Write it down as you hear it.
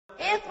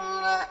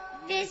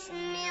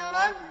باسم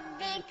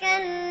ربك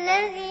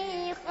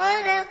الذي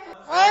خلق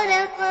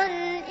خلق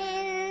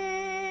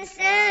الإنسان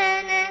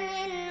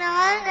من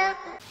علق.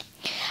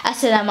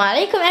 Assalamu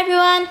alaikum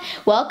everyone.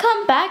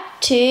 Welcome back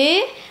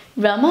to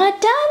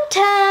Ramadan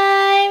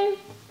time.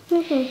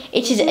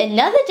 It is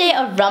another day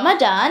of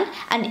Ramadan,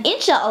 and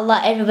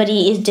inshallah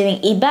everybody is doing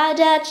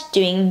ibadat,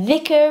 doing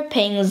dhikr,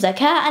 paying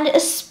zakah, and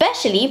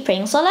especially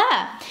praying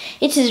salah.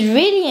 It is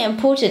really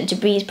important to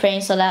be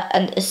praying salah,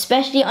 and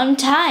especially on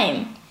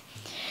time.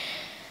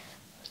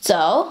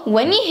 So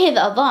when you hear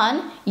the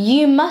adhan,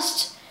 you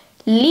must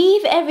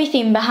leave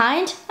everything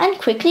behind and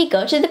quickly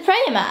go to the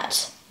prayer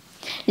mat.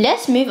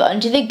 Let's move on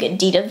to the good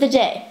deed of the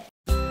day.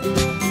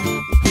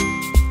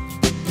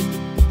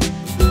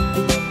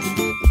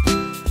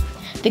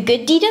 The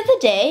good deed of the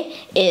day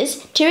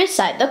is to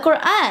recite the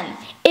Quran.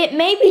 It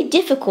may be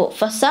difficult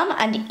for some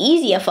and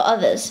easier for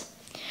others.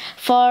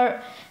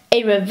 For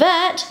a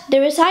revert,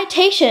 the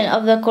recitation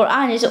of the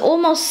Quran is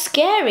almost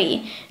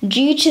scary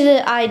due to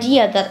the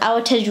idea that our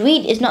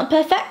tajweed is not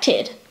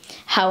perfected.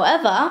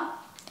 However,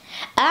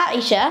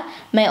 Aisha,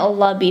 may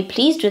Allah be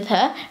pleased with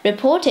her,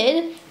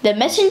 reported, the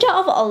Messenger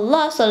of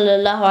Allah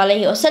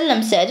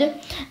ﷺ said,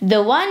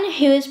 the one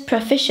who is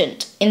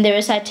proficient in the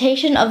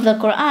recitation of the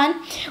Quran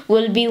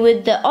will be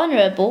with the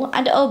honorable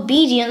and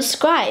obedient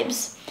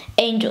scribes,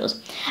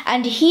 angels,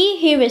 and he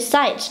who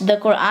recites the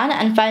Quran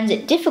and finds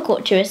it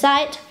difficult to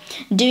recite,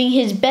 doing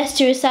his best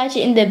to recite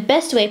it in the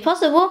best way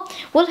possible,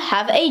 will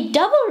have a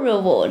double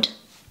reward.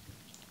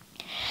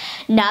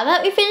 Now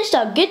that we finished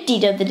our good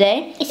deed of the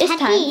day, it's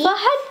time for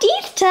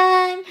hadith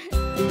time.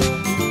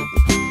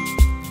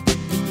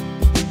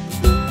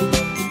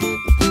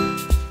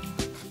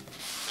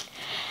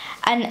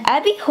 عن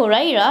أبي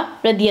هريرة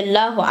رضي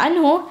الله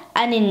عنه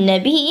عن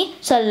النبي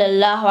صلى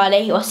الله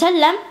عليه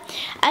وسلم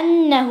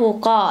أنه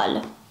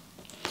قال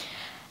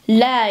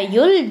لا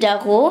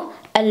يلدغ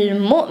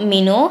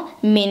المؤمن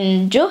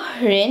من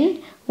جحر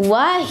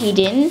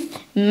واحد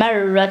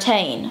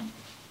مرتين.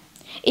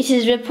 It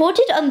is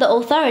reported on the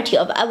authority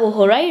of Abu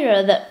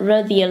Hurairah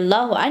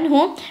radiyallahu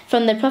anhu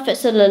from the Prophet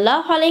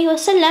sallallahu alaihi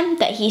wasallam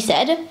that he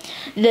said,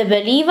 the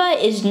believer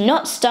is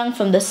not stung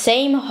from the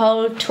same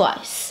hole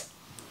twice.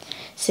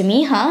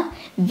 Saminah,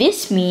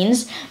 this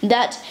means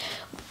that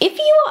if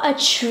you are a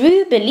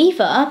true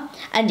believer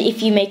and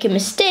if you make a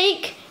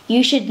mistake,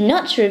 you should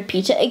not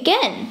repeat it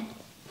again.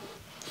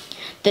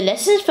 The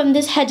lessons from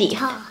this hadith.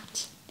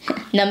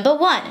 Number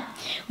 1,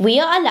 we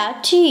are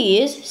allowed to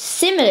use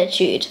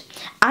similitude,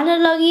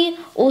 analogy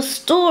or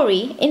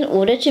story in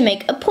order to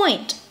make a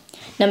point.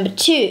 Number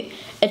 2,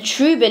 a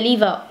true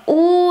believer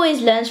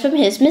always learns from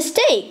his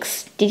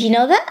mistakes. Did you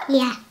know that?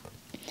 Yeah.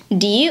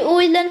 Do you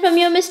always learn from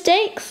your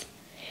mistakes?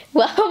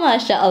 Well,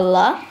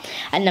 mashallah.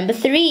 And number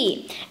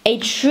 3, a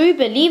true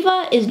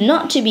believer is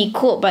not to be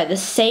caught by the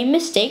same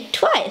mistake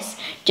twice,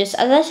 just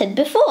as I said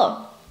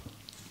before.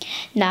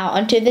 Now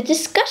onto the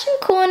discussion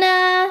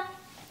corner.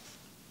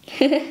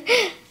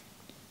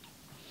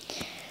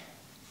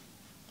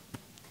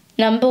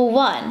 Number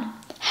 1,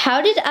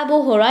 how did Abu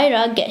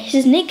Hurairah get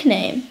his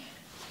nickname?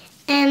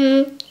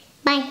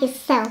 By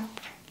himself.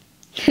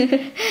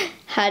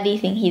 How do you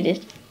think he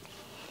did?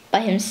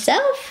 By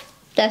himself?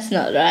 That's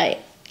not right.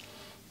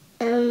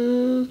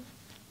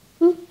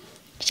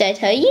 Should I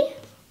tell you?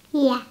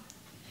 Yeah.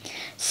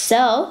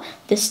 So,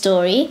 the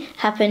story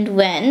happened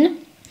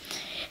when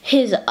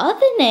his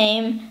other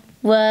name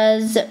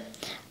was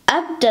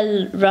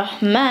Abdul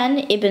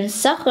Rahman ibn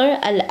Sakhr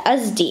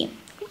al-Azdi.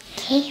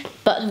 Okay.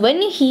 But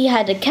when he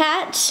had a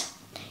cat,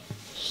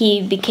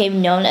 he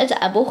became known as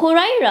Abu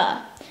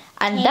Hurairah.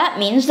 And that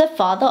means the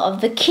father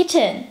of the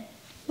kitten.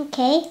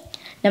 Okay.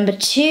 Number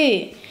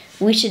 2,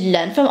 we should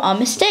learn from our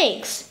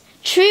mistakes.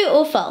 True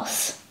or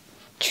false?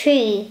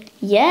 True.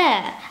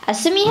 Yeah, as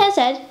Saminah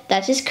said,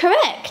 that is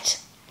correct.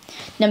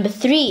 Number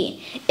 3,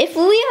 if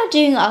we are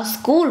doing our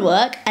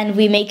schoolwork and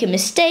we make a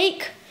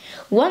mistake,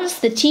 once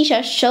the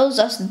teacher shows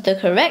us the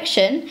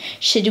correction,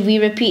 should we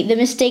repeat the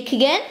mistake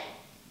again?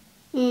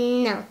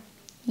 No.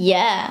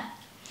 Yeah.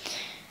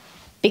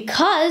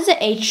 Because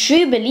a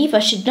true believer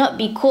should not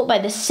be caught by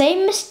the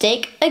same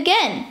mistake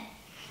again.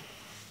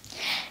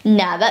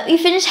 Now that we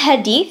finished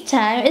hadith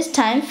time, it's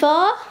time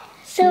for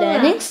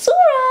learning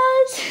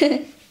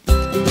surahs.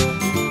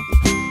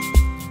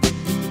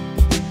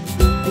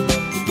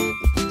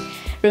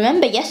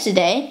 Remember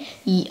yesterday,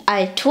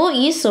 I taught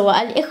you Surah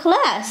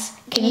Al-Ikhlas.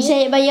 Can you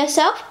say it by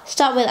yourself?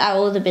 Start with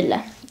A'udhu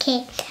Billah.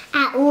 Okay.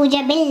 أعوذ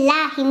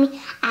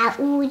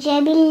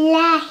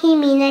بالله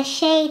من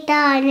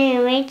الشيطان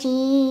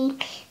الرجيم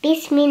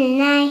بسم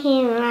الله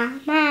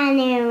الرحمن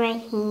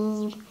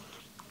الرحيم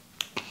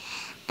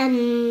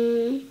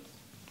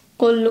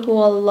قل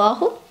هو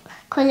الله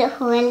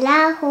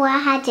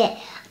أحد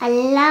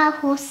الله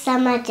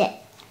الصمد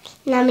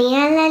لم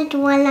يلد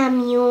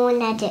ولم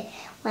يولد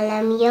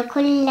ولم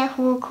يكن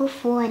له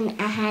كفوا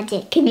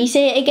أحد. Can you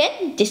say it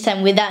again? This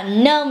time without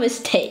no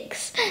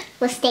mistakes.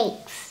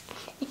 Mistakes.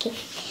 Okay.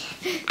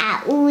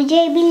 أعوذ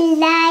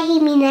بالله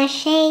من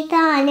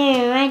الشيطان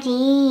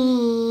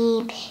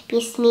الرجيم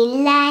بسم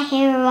الله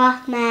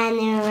الرحمن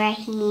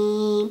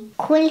الرحيم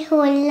قل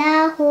هو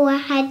الله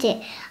أحد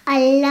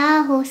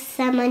الله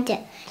الصمد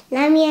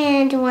لم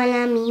يلد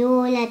ولم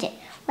يولد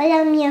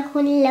ولم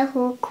يكن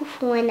له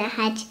كفوا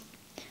أحد.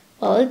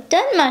 Well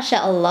done,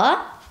 mashallah.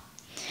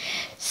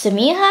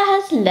 Saminah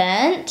has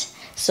learnt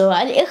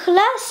Surah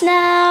Al-Ikhlas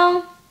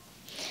now.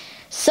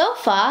 So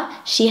far,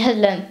 she has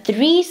learnt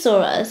 3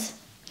 surahs.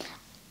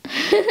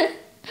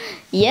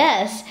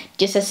 Yes,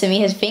 just as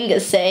Saminah's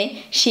fingers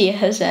say, she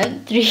has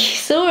learnt 3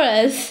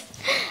 surahs.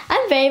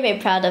 I'm very, very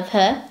proud of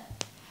her.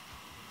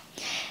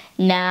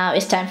 Now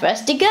it's time for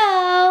us to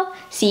go.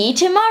 See you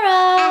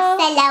tomorrow.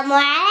 Assalamu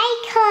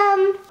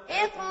alaikum.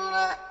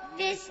 اقرأ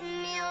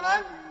باسم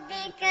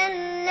ربك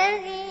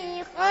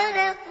الذي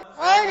خلق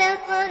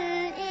خلق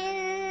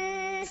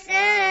الإنسان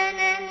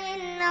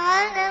من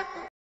علق